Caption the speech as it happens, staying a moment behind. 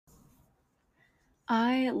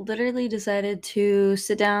I literally decided to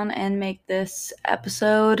sit down and make this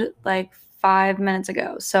episode like 5 minutes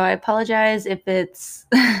ago. So I apologize if it's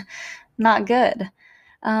not good.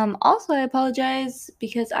 Also, I apologize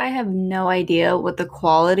because I have no idea what the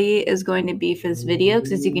quality is going to be for this video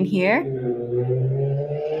because as you can hear,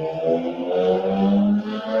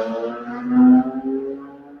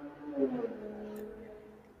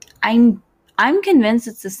 I'm I'm convinced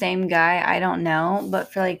it's the same guy. I don't know,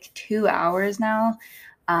 but for like 2 hours now,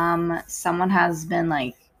 someone has been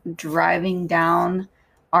like driving down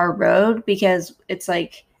our road because it's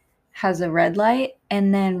like has a red light,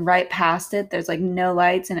 and then right past it, there's like no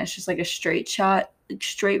lights, and it's just like a straight shot, like,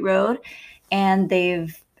 straight road. And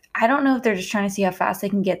I don't know if they're just trying to see how fast they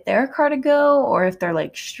can get their car to go, or if they're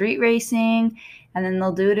like street racing, and then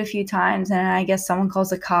they'll do it a few times, and I guess someone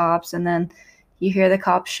calls the cops, and then you hear the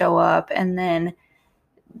cops show up, and then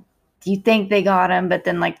you think they got him, but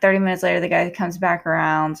then like 30 minutes later, the guy comes back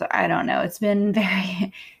around. So I don't know. It's been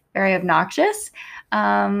very, very obnoxious.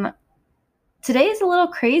 Um, Today is a little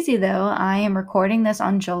crazy though. I am recording this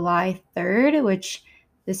on July 3rd, which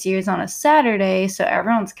this year is on a Saturday. So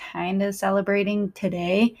everyone's kind of celebrating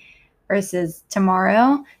today versus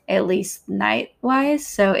tomorrow, at least night wise.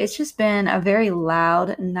 So it's just been a very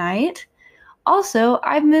loud night. Also,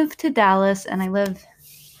 I've moved to Dallas and I live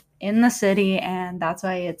in the city, and that's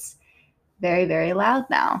why it's very, very loud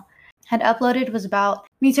now. Had uploaded was about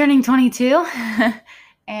me turning 22,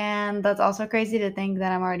 and that's also crazy to think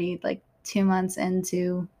that I'm already like 2 months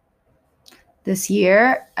into this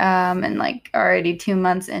year, and like already 2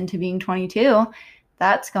 months into being 22.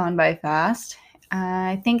 That's gone by fast.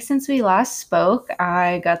 I think since we last spoke,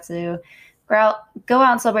 I got to go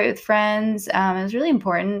out and celebrate with friends. It was really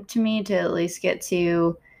important to me to at least get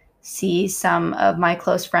to see some of my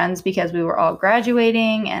close friends because we were all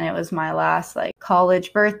graduating and it was my last like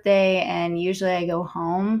college birthday. And usually I go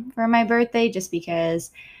home for my birthday just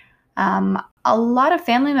because a lot of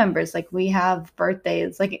family members, like we have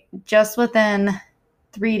birthdays, like just within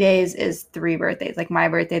 3 days is three birthdays, like my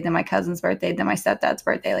birthday, then my cousin's birthday, then my stepdad's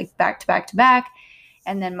birthday, like back to back to back.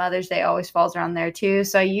 And then Mother's Day always falls around there too.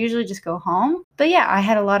 So I usually just go home. But yeah, I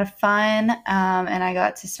had a lot of fun, and I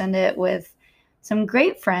got to spend it with some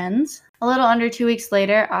great friends. A little under 2 weeks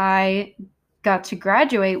later, I got to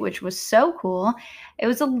graduate, which was so cool. It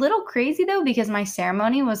was a little crazy though, because my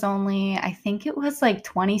ceremony was only, I think it was like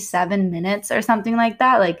 27 minutes or something like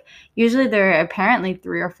that. Like usually they're apparently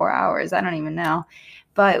 3 or 4 hours. I don't even know.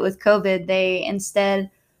 But with COVID, they instead,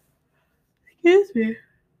 excuse me.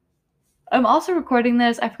 I'm also recording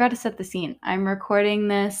this. I forgot to set the scene. I'm recording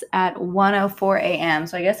this at 1:04 a.m.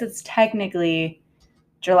 So I guess it's technically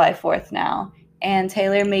July 4th now. And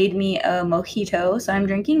Taylor made me a mojito, so I'm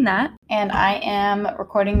drinking that. And I am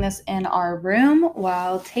recording this in our room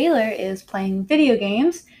while Taylor is playing video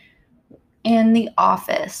games in the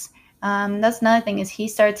office. That's another thing is he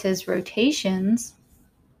starts his rotations,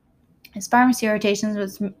 his pharmacy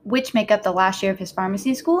rotations, which make up the last year of his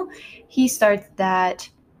pharmacy school. He starts that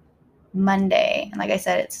Monday. And like I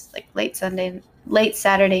said, it's like late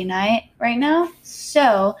Saturday night right now.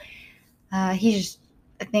 So he's just,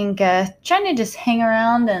 I think, trying to just hang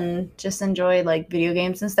around and just enjoy like video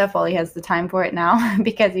games and stuff while he has the time for it now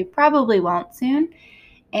because he probably won't soon.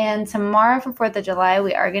 And tomorrow for 4th of July,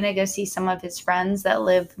 we are going to go see some of his friends that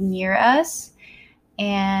live near us.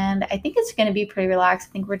 And I think it's going to be pretty relaxed.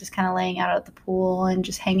 I think we're just kind of laying out at the pool and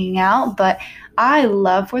just hanging out. But I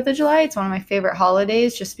love 4th of July. It's one of my favorite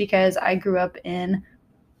holidays just because I grew up in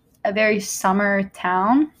a very summer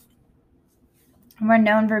town. We're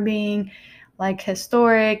known for being like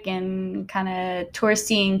historic and kind of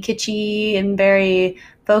touristy and kitschy and very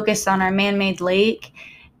focused on our man-made lake.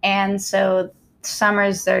 And so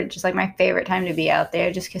summers are just like my favorite time to be out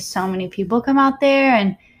there just because so many people come out there,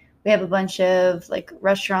 and we have a bunch of like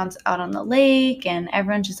restaurants out on the lake and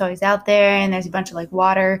everyone's just always out there, and there's a bunch of like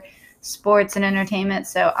water sports and entertainment.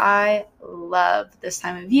 So I love this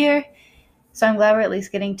time of year. So I'm glad we're at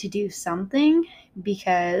least getting to do something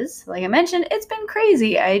because, like I mentioned, it's been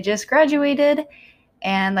crazy. I just graduated,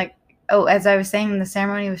 and like, oh, as I was saying, the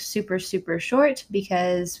ceremony was super, super short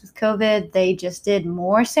because with COVID, they just did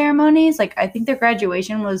more ceremonies. Like I think their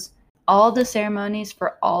graduation was, all the ceremonies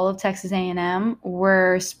for all of Texas A&M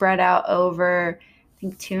were spread out over, I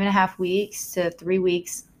think, 2.5 weeks to 3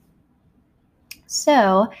 weeks.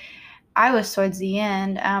 So I was towards the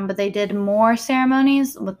end, but they did more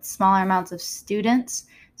ceremonies with smaller amounts of students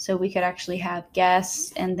so we could actually have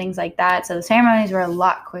guests and things like that. So the ceremonies were a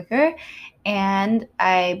lot quicker. And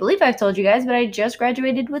I believe I've told you guys, but I just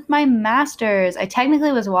graduated with my master's. I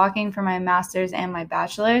technically was walking for my master's and my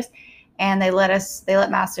bachelor's, and they let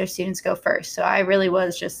master's students go first. So I really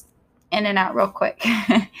was just in and out real quick.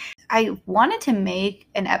 I wanted to make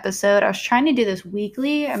an episode. I was trying to do this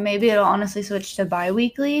weekly, and maybe it'll honestly switch to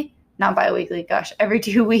bi-weekly. Not bi-weekly, gosh, every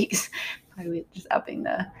 2 weeks. Just upping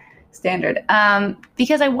the standard.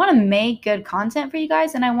 Because I want to make good content for you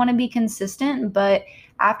guys, and I want to be consistent. But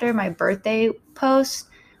after my birthday post,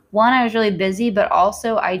 one, I was really busy, but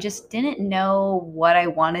also I just didn't know what I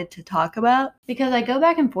wanted to talk about, because I go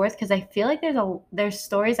back and forth, because I feel like there's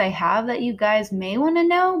stories I have that you guys may want to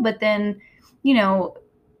know, but then,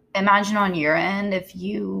 imagine on your end if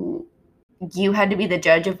you had to be the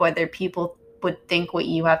judge of whether people would think what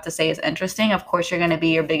you have to say is interesting. Of course, you're going to be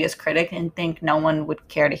your biggest critic and think no one would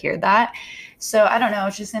care to hear that. So I don't know.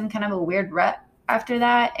 It's just in kind of a weird rut after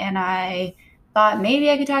that. And I thought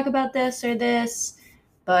maybe I could talk about this or this,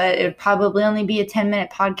 but it would probably only be a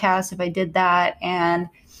 10-minute podcast if I did that. And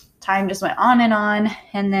time just went on.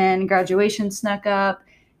 And then graduation snuck up.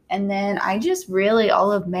 And then I just really,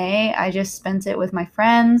 all of May, I just spent it with my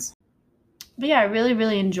friends. But yeah, I really,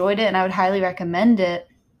 really enjoyed it, and I would highly recommend it.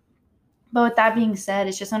 But with that being said,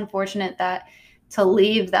 it's just unfortunate that to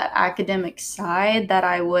leave that academic side that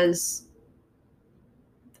I was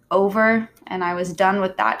over and I was done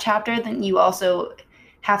with that chapter, then you also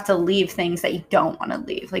have to leave things that you don't want to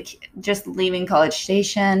leave. Like just leaving College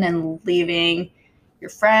Station and leaving your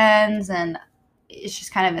friends, and it's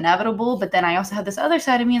just kind of inevitable. But then I also have this other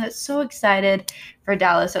side of me that's so excited for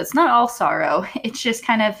Dallas. So it's not all sorrow. It's just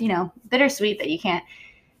kind of, bittersweet that you can't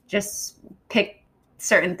just pick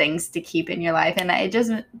certain things to keep in your life. And it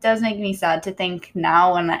just does make me sad to think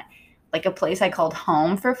now, when like a place I called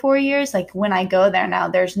home for 4 years, like when I go there now,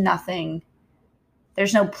 there's no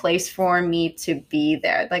place for me to be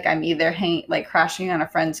there. Like I'm either crashing on a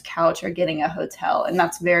friend's couch or getting a hotel. And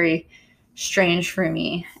that's very strange for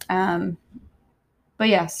me. But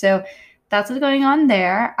yeah, so that's what's going on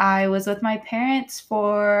there. I was with my parents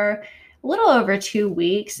for a little over 2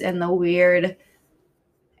 weeks, and the weird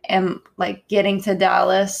getting to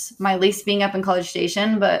Dallas, my lease being up in College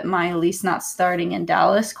Station, but my lease not starting in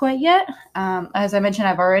Dallas quite yet. As I mentioned,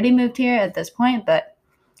 I've already moved here at this point, but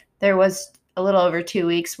there was a little over 2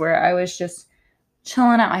 weeks where I was just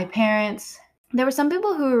chilling at my parents. There were some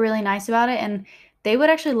people who were really nice about it, and they would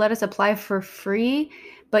actually let us apply for free,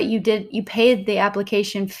 but you paid the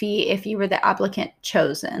application fee if you were the applicant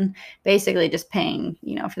chosen, basically just paying,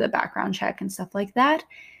 for the background check and stuff like that.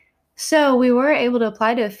 So we were able to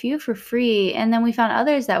apply to a few for free, and then we found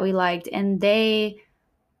others that we liked, and they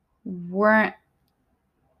weren't,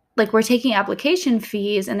 we're taking application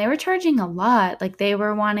fees, and they were charging a lot. Like they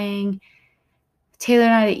were wanting Taylor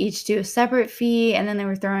and I to each do a separate fee, and then they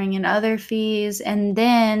were throwing in other fees, and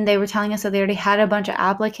then they were telling us that they already had a bunch of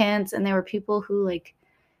applicants, and there were people who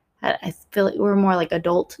I feel like were more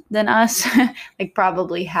adult than us,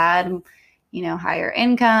 probably had, higher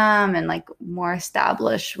income and more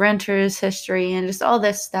established renters history and just all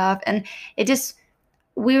this stuff. And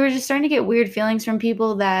we were just starting to get weird feelings from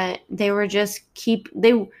people that they were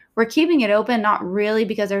keeping it open, not really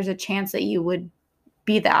because there's a chance that you would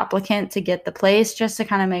be the applicant to get the place, just to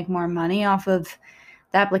kind of make more money off of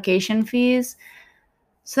the application fees.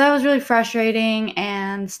 So that was really frustrating,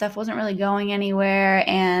 and stuff wasn't really going anywhere.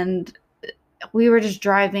 And we were just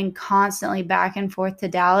driving constantly back and forth to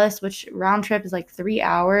Dallas, which round trip is 3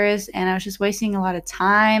 hours. And I was just wasting a lot of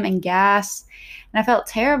time and gas. And I felt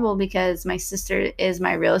terrible because my sister is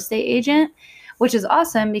my real estate agent, which is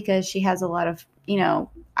awesome because she has a lot of,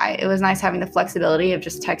 it was nice having the flexibility of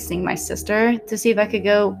just texting my sister to see if I could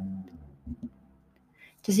go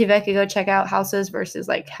check out houses versus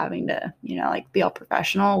having to, be all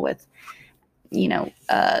professional with,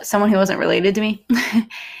 someone who wasn't related to me.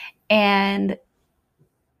 And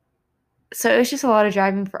so it was just a lot of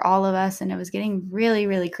driving for all of us, and it was getting really,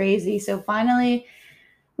 really crazy. So finally,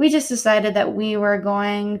 we just decided that we were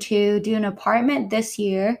going to do an apartment this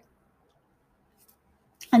year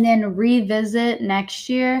and then revisit next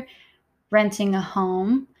year renting a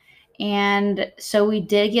home. And so we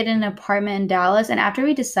did get an apartment in Dallas. And after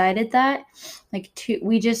we decided that,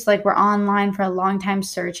 we just were online for a long time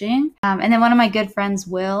searching. And then one of my good friends,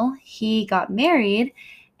 Will, he got married.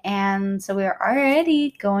 And so we were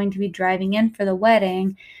already going to be driving in for the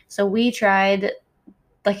wedding. So we tried,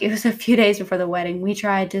 it was a few days before the wedding, we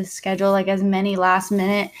tried to schedule as many last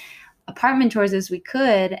minute apartment tours as we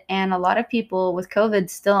could. And a lot of people with COVID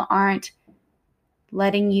still aren't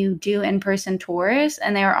letting you do in-person tours,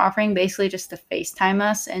 and they were offering basically just to FaceTime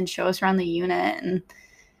us and show us around the unit. And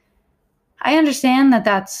I understand that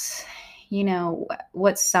that's,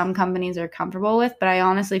 what some companies are comfortable with, but I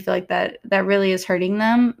honestly feel like that really is hurting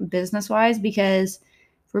them business-wise, because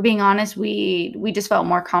for being honest, we just felt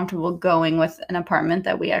more comfortable going with an apartment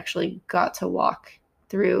that we actually got to walk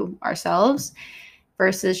through ourselves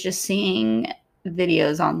versus just seeing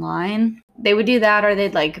videos online. They would do that, or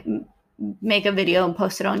they'd like make a video and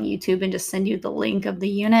post it on YouTube and just send you the link of the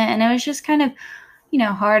unit. And it was just kind of,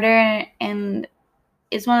 harder. And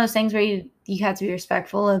it's one of those things where you have to be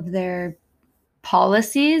respectful of their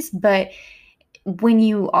policies. But when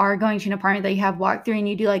you are going to an apartment that you have walked through and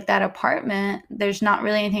you do like that apartment, there's not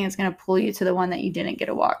really anything that's going to pull you to the one that you didn't get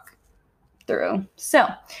to walk through. So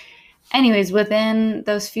anyways, within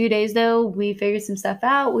those few days, though, we figured some stuff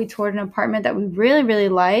out. We toured an apartment that we really, really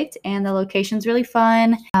liked, and the location's really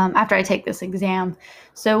fun. After I take this exam,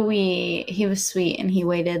 so he was sweet, and he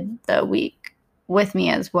waited the week with me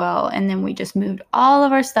as well. And then we just moved all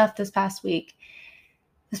of our stuff this past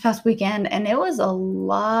weekend, and it was a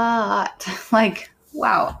lot. Like,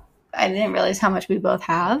 wow, I didn't realize how much we both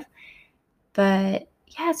have, but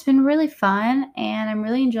yeah, it's been really fun, and I'm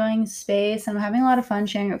really enjoying the space. I'm having a lot of fun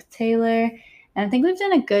sharing it with Taylor, and I think we've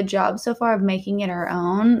done a good job so far of making it our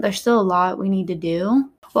own. There's still a lot we need to do.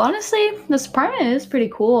 Well, honestly, this apartment is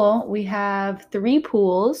pretty cool. We have 3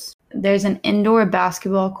 pools. There's an indoor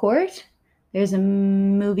basketball court. There's a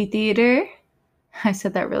movie theater. I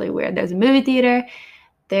said that really weird. There's a movie theater.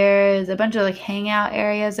 There's a bunch of like hangout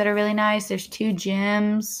areas that are really nice. There's 2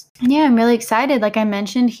 gyms. And yeah, I'm really excited. Like I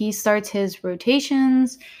mentioned, he starts his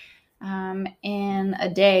rotations in a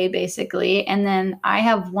day basically. And then I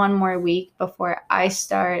have 1 more week before I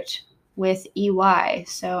start with EY.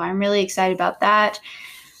 So I'm really excited about that.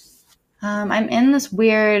 I'm in this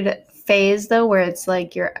weird phase though, where it's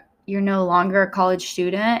like you're no longer a college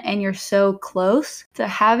student and you're so close to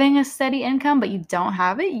having a steady income, but you don't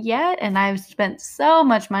have it yet. And I've spent so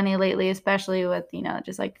much money lately, especially with,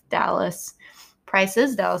 just like Dallas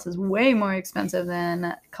prices. Dallas is way more expensive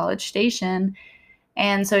than College Station.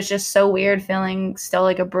 And so it's just so weird feeling still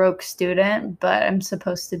like a broke student, but I'm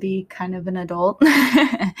supposed to be kind of an adult.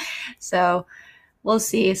 So we'll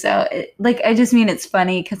see. So it's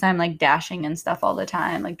funny because I'm like dashing and stuff all the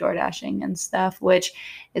time, like door dashing and stuff, which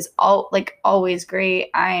is always great.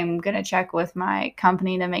 I'm going to check with my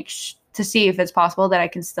company to to see if it's possible that I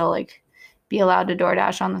can still like be allowed to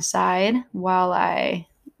DoorDash on the side while I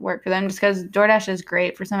work for them, just because DoorDash is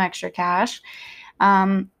great for some extra cash.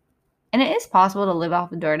 And it is possible to live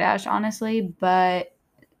off of DoorDash, honestly, but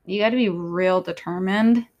you got to be real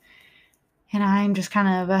determined. And I'm just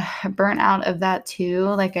kind of burnt out of that too.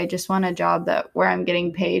 Like I just want a job where I'm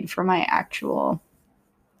getting paid for my actual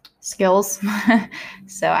skills.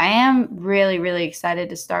 So I am really, really excited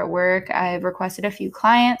to start work. I've requested a few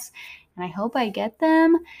clients and I hope I get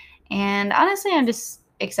them. And honestly, I'm just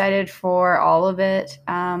excited for all of it.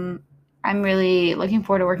 I'm really looking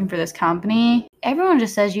forward to working for this company. Everyone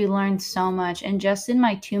just says you learn so much. And just in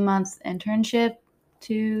my 2-month internship,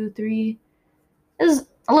 2-3, it was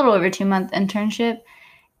a little over 2-month internship,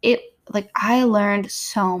 I learned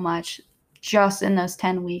so much just in those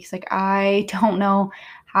 10 weeks. Like I don't know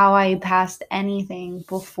how I passed anything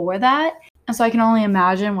before that. And so I can only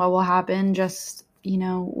imagine what will happen just,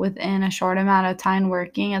 within a short amount of time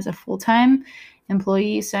working as a full-time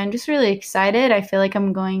employee. So I'm just really excited. I feel like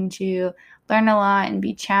I'm going to learn a lot and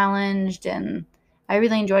be challenged, and I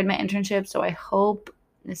really enjoyed my internship. So I hope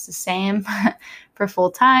it's the same for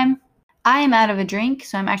full-time. I am out of a drink,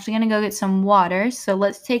 so I'm actually going to go get some water. So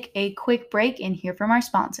let's take a quick break and hear from our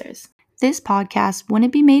sponsors. This podcast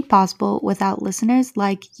wouldn't be made possible without listeners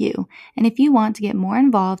like you. And if you want to get more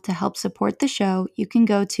involved to help support the show, you can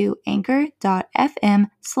go to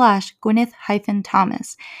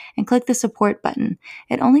anchor.fm/Gwyneth-Thomas and click the support button.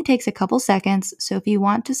 It only takes a couple seconds, so if you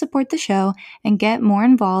want to support the show and get more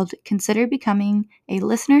involved, consider becoming a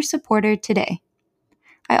listener supporter today.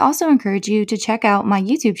 I also encourage you to check out my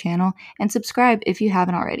YouTube channel and subscribe if you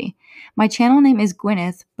haven't already. My channel name is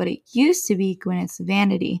Gwyneth, but it used to be Gwyneth's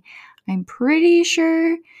Vanity. I'm pretty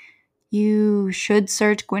sure you should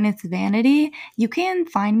search Gwyneth's Vanity. You can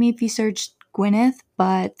find me if you search Gwyneth,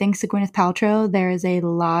 but thanks to Gwyneth Paltrow, there is a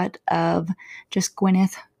lot of just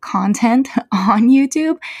Gwyneth content on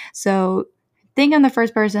YouTube. So I think I'm the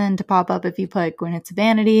first person to pop up if you put Gwyneth's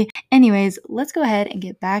Vanity. Anyways, let's go ahead and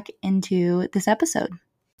get back into this episode.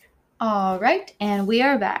 All right, and we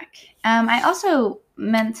are back. I also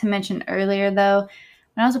meant to mention earlier, though,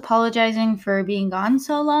 when I was apologizing for being gone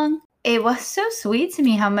so long, it was so sweet to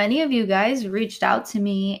me how many of you guys reached out to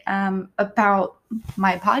me about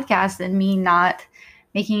my podcast and me not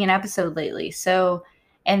making an episode lately. So,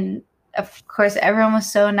 and of course, everyone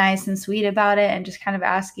was so nice and sweet about it and just kind of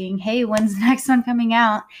asking, hey, when's the next one coming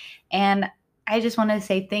out? And I just wanted to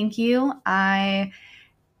say thank you. I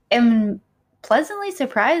am pleasantly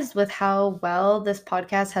surprised with how well this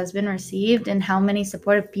podcast has been received and how many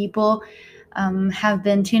supportive people have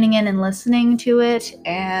been tuning in and listening to it.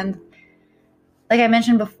 And like I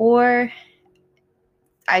mentioned before,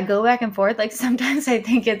 I go back and forth. Like sometimes I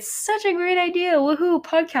think it's such a great idea, woohoo,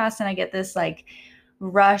 podcast, and I get this like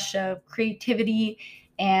rush of creativity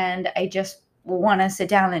and I just want to sit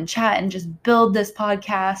down and chat and just build this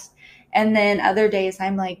podcast. And then other days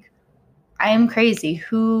I'm like, I am crazy.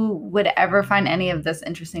 Who would ever find any of this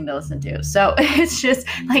interesting to listen to? So it's just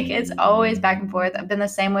like, it's always back and forth. I've been the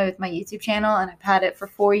same way with my YouTube channel and I've had it for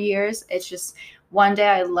 4 years. It's just one day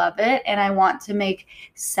I love it and I want to make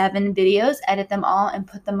 7 videos, edit them all and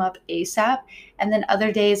put them up ASAP. And then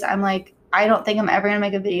other days I'm like, I don't think I'm ever going to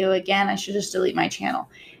make a video again. I should just delete my channel.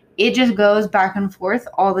 It just goes back and forth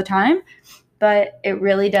all the time. But it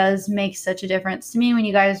really does make such a difference to me when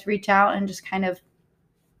you guys reach out and just kind of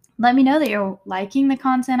let me know that you're liking the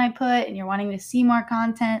content I put and you're wanting to see more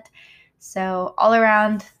content. So all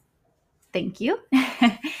around, thank you.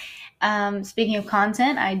 Speaking of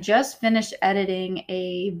content, I just finished editing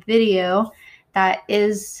a video that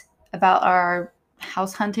is about our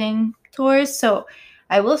house hunting tours. So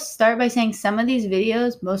I will start by saying some of these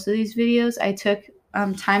videos, most of these videos, I took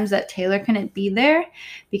times that Taylor couldn't be there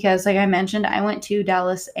because, like I mentioned, I went to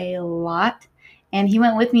Dallas a lot. And he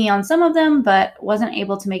went with me on some of them, but wasn't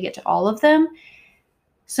able to make it to all of them.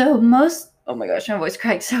 So oh my gosh, my voice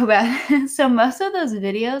cracked so bad. So most of those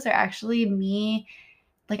videos are actually me,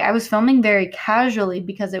 like I was filming very casually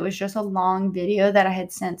because it was just a long video that I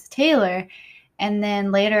had sent to Taylor. And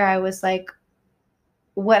then later I was like,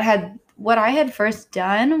 what I had first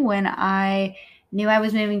done when I knew I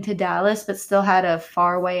was moving to Dallas, but still had a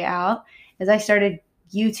far way out, is I started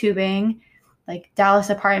YouTubing like Dallas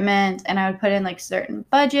apartments, and I would put in like certain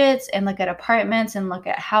budgets and look at apartments and look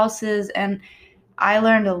at houses. And I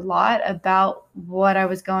learned a lot about what I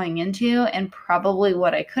was going into and probably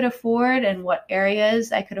what I could afford and what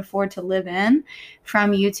areas I could afford to live in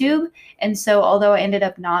from YouTube. And so although I ended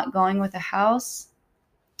up not going with a house,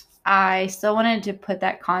 I still wanted to put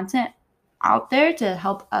that content out there to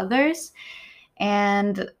help others.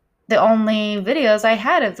 And the only videos I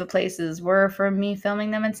had of the places were from me filming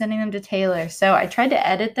them and sending them to Taylor. So I tried to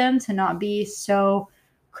edit them to not be so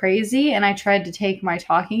crazy, and I tried to take my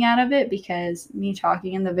talking out of it because me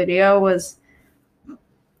talking in the video wasn't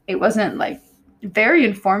like very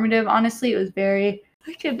informative. Honestly, it was very,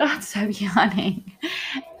 I could not stop yawning.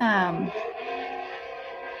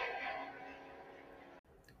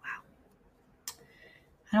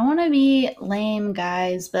 I don't want to be lame,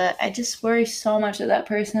 guys, but I just worry so much that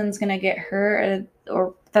person's going to get hurt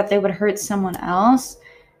or that they would hurt someone else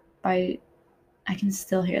I can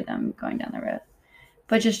still hear them going down the road.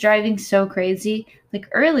 But just driving so crazy. Like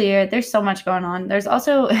earlier, there's so much going on. There's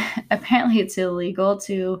also, apparently it's illegal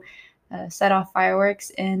to set off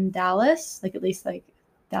fireworks in Dallas, like at least like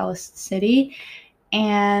Dallas City.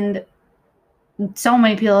 And so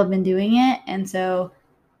many people have been doing it. And so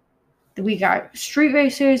we got street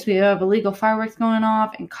racers, we have illegal fireworks going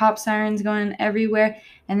off and cop sirens going everywhere.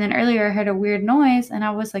 And then earlier I heard a weird noise and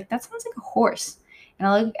I was like, that sounds like a horse. And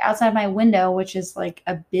I look outside my window, which is like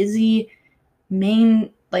a busy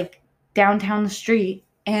main, like downtown street,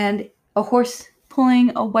 and a horse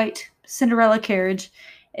pulling a white Cinderella carriage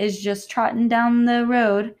is just trotting down the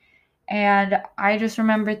road. And I just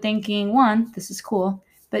remember thinking, 1, this is cool,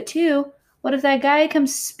 but 2, what if that guy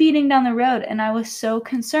comes speeding down the road? And I was so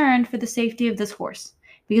concerned for the safety of this horse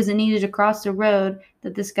because it needed to cross the road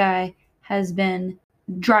that this guy has been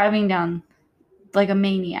driving down like a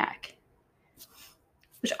maniac.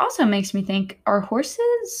 Which also makes me think, are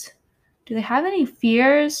horses, do they have any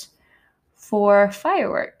fears for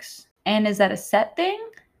fireworks? And is that a set thing?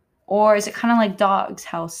 Or is it kind of like dogs,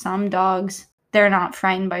 how some dogs, they're not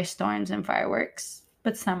frightened by storms and fireworks,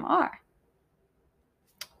 but some are?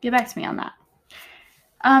 Get back to me on that.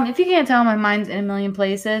 If you can't tell, my mind's in a million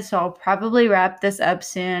places, so I'll probably wrap this up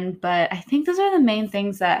soon. But I think those are the main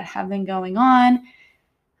things that have been going on.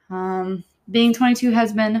 Being 22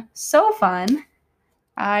 has been so fun.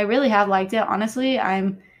 I really have liked it. Honestly,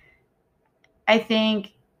 I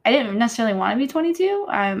think I didn't necessarily want to be 22.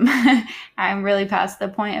 I'm really past the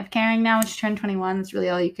point of caring now. Once you turn 21, that's really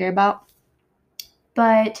all you care about.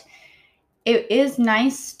 But it is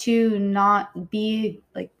nice to not be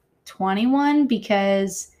like 21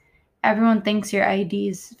 because everyone thinks your ID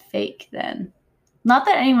is fake then. Not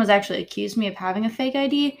that anyone's actually accused me of having a fake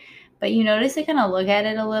ID, but you notice they kind of look at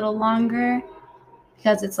it a little longer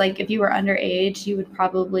because it's like if you were underage, you would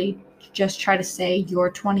probably just try to say you're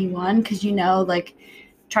 21 because you know, like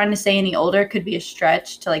trying to say any older could be a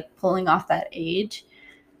stretch to like pulling off that age.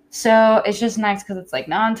 So it's just nice because it's like,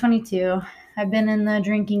 now I'm 22. I've been in the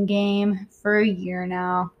drinking game for a year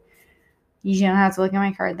now. You don't have to look at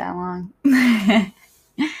my card that long.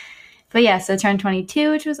 But yeah, so I turned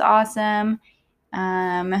 22, which was awesome.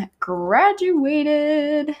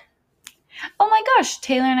 Graduated. Oh my gosh,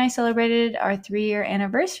 Taylor and I celebrated our 3-year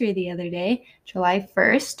anniversary the other day. July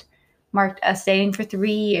 1st marked us dating for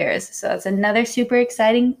 3 years. So that's another super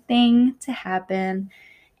exciting thing to happen.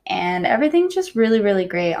 And everything's just really, really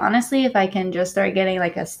great. Honestly, if I can just start getting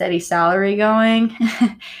like a steady salary going,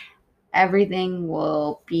 everything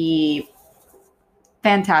will be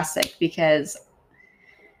fantastic, because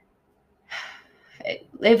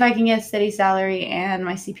if I can get a steady salary and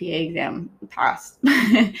my CPA exam passed.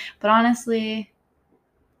 But honestly,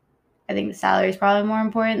 I think the salary is probably more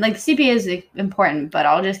important. Like, the CPA is important, but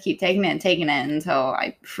I'll just keep taking it until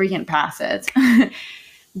I freaking pass it.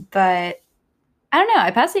 But I don't know.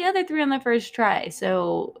 I passed the other 3 on the first try,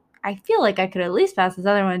 so I feel like I could at least pass this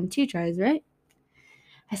other one in 2 tries, right?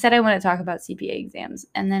 I said I want to talk about CPA exams,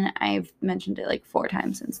 and then I've mentioned it like 4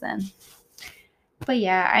 times since then. But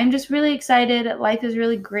yeah, I'm just really excited. Life is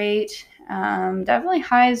really great. Definitely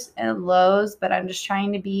highs and lows, but I'm just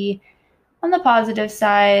trying to be on the positive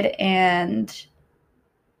side. And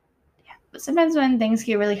yeah, but sometimes when things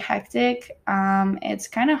get really hectic, it's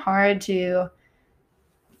kind of hard to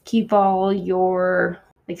keep all your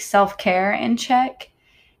like self-care in check.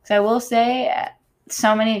 Because I will say,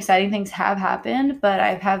 so many exciting things have happened, but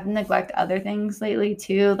I've had to neglect other things lately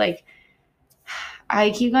too. Like,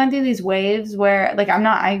 I keep going through these waves where, like,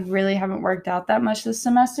 I really haven't worked out that much this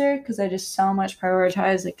semester because I just so much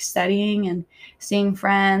prioritize like studying and seeing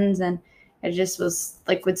friends. And I just was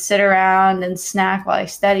like, would sit around and snack while I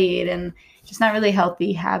studied, and just not really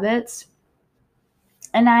healthy habits.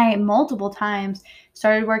 And I multiple times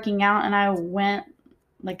started working out, and I went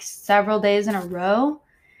like several days in a row.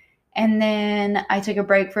 And then I took a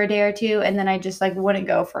break for a day or two, and then I just like wouldn't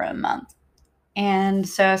go for a month. And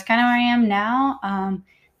so it's kind of where I am now.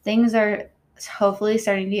 Things are hopefully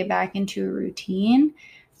starting to get back into a routine.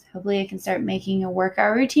 So hopefully I can start making a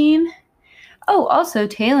workout routine. Oh, also,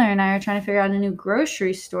 Taylor and I are trying to figure out a new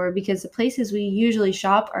grocery store because the places we usually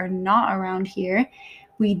shop are not around here.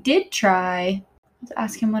 We did try. Let's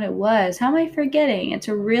ask him what it was. How am I forgetting? It's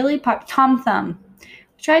a really Tom Thumb.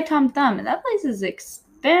 We tried Tom Thumb, and that place is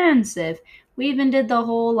expensive. We even did the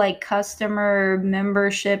whole like customer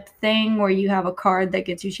membership thing where you have a card that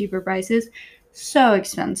gets you cheaper prices. So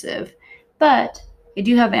expensive. But I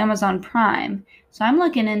do have Amazon Prime. So I'm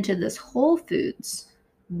looking into this Whole Foods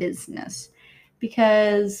business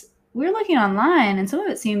because we're looking online and some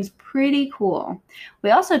of it seems pretty cool.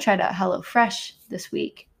 We also tried out HelloFresh this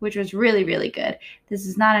week, which was really, really good. This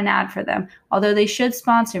is not an ad for them, although they should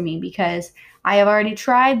sponsor me because I have already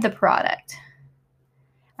tried the product.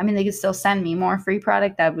 I mean, they could still send me more free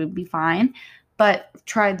product. That would be fine. But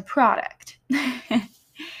try the product.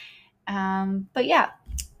 But yeah,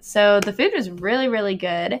 so the food was really, really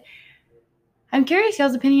good. I'm curious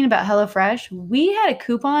y'all's opinion about HelloFresh. We had a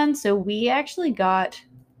coupon, so we actually got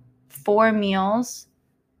 4 meals,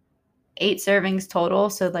 8 servings total.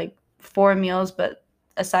 So like 4 meals, but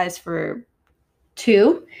a size for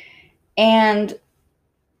 2. And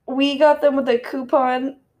we got them with a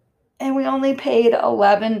coupon, and we only paid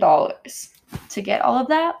 $11 to get all of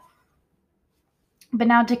that. But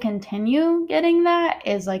now to continue getting that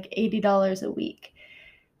is like $80 a week.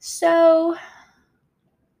 So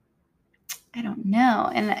I don't know.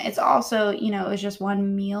 And it's also, it was just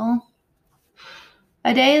 1 meal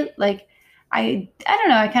a day. Like, I don't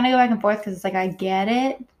know. I kind of go back and forth because it's like, I get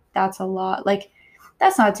it. That's a lot. Like,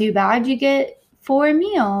 that's not too bad. You get 4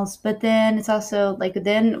 meals. But then it's also like,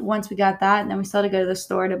 then once we got that, and then we still had to go to the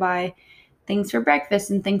store to buy things for breakfast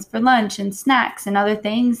and things for lunch and snacks and other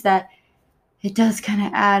things, that it does kind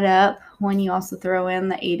of add up when you also throw in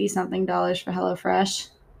the 80-something dollars for HelloFresh.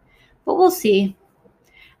 But we'll see.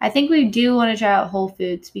 I think we do want to try out Whole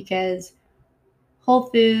Foods because Whole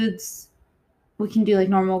Foods, we can do like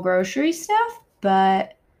normal grocery stuff,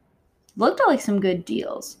 but looked at like some good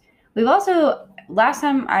deals. We've also, last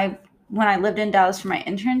time when I lived in Dallas for my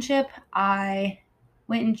internship, I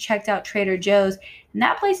went and checked out Trader Joe's, and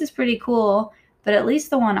that place is pretty cool. But at least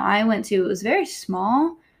the one I went to, it was very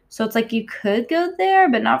small. So it's like you could go there,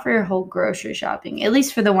 but not for your whole grocery shopping, at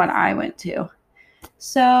least for the one I went to.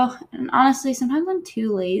 So, and honestly, sometimes I'm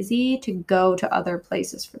too lazy to go to other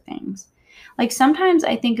places for things. Like, sometimes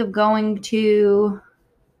I think of going to,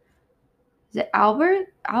 is it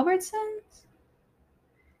Albertsons?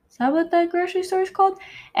 Is that what that grocery store is called?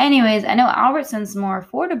 Anyways, I know Albertsons is more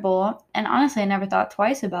affordable, and honestly, I never thought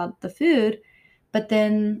twice about the food. But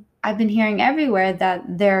then I've been hearing everywhere that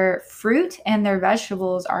their fruit and their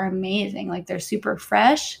vegetables are amazing. Like they're super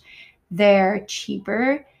fresh, they're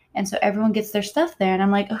cheaper, and so everyone gets their stuff there. And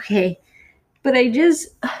I'm like, okay, but I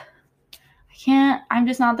can't, I'm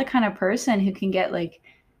just not the kind of person who can get like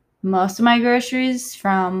most of my groceries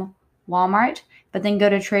from Walmart, but then go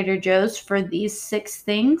to Trader Joe's for these 6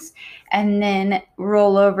 things and then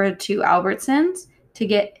roll over to Albertsons to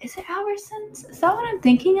get, is it Albertsons? Is that what I'm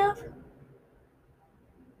thinking of?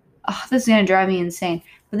 Oh, this is going to drive me insane.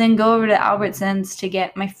 But then go over to Albertsons to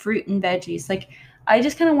get my fruit and veggies. Like, I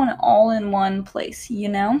just kind of want it all in one place, you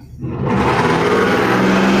know?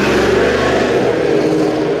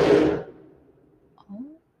 Oh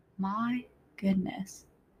my goodness.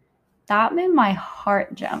 That made my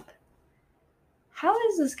heart jump. How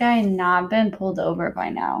has this guy not been pulled over by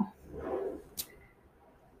now?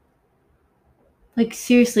 Like,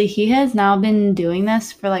 seriously, he has now been doing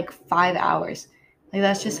this for like 5 hours. Like,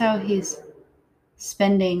 that's just how he's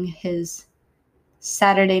spending his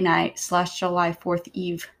Saturday night / July 4th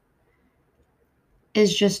Eve,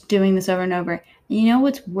 is just doing this over and over. And you know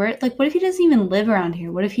what's weird? Like, what if he doesn't even live around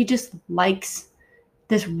here? What if he just likes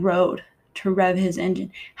this road to rev his engine?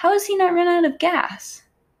 How has he not run out of gas?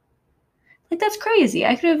 Like, that's crazy.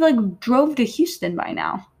 I could have, like, drove to Houston by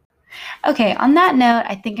now. Okay, on that note,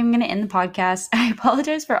 I think I'm going to end the podcast. I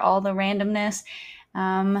apologize for all the randomness.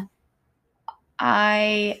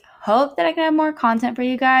 I hope that I can have more content for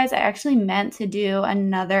you guys. I actually meant to do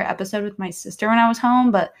another episode with my sister when I was home,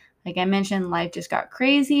 but like I mentioned, life just got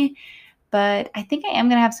crazy. But I think I am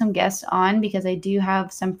going to have some guests on because I do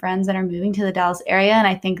have some friends that are moving to the Dallas area, and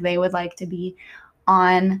I think they would like to be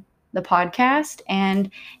on the podcast. And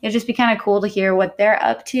it'd just be kind of cool to hear what they're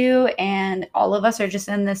up to. And all of us are just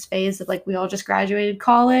in this phase of like we all just graduated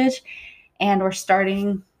college and we're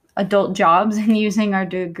starting adult jobs and using our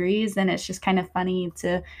degrees. And it's just kind of funny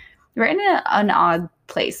we're in an odd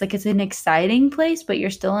place. Like it's an exciting place, but you're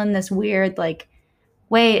still in this weird, like,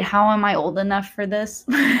 wait, how am I old enough for this?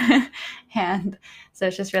 And so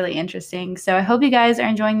it's just really interesting. So I hope you guys are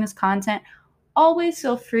enjoying this content. Always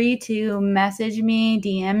feel free to message me,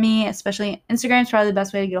 DM me, especially Instagram is probably the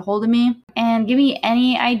best way to get a hold of me. And give me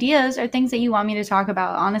any ideas or things that you want me to talk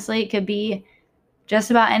about. Honestly, it could be just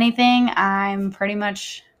about anything. I'm pretty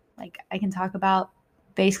much like, I can talk about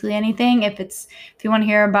basically anything. If you want to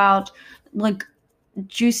hear about like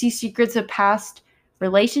juicy secrets of past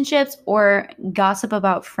relationships or gossip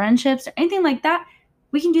about friendships or anything like that,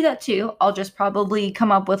 we can do that too. I'll just probably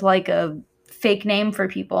come up with like a fake name for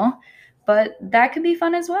people, but that could be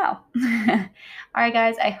fun as well. All right,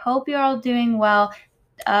 guys, I hope you're all doing well.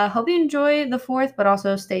 Hope you enjoy the 4th, but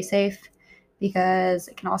also stay safe because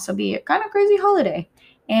it can also be a kind of crazy holiday.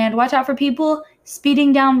 And watch out for people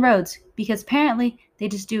speeding down roads because apparently they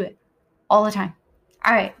just do it all the time.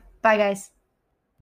 All right, bye, guys.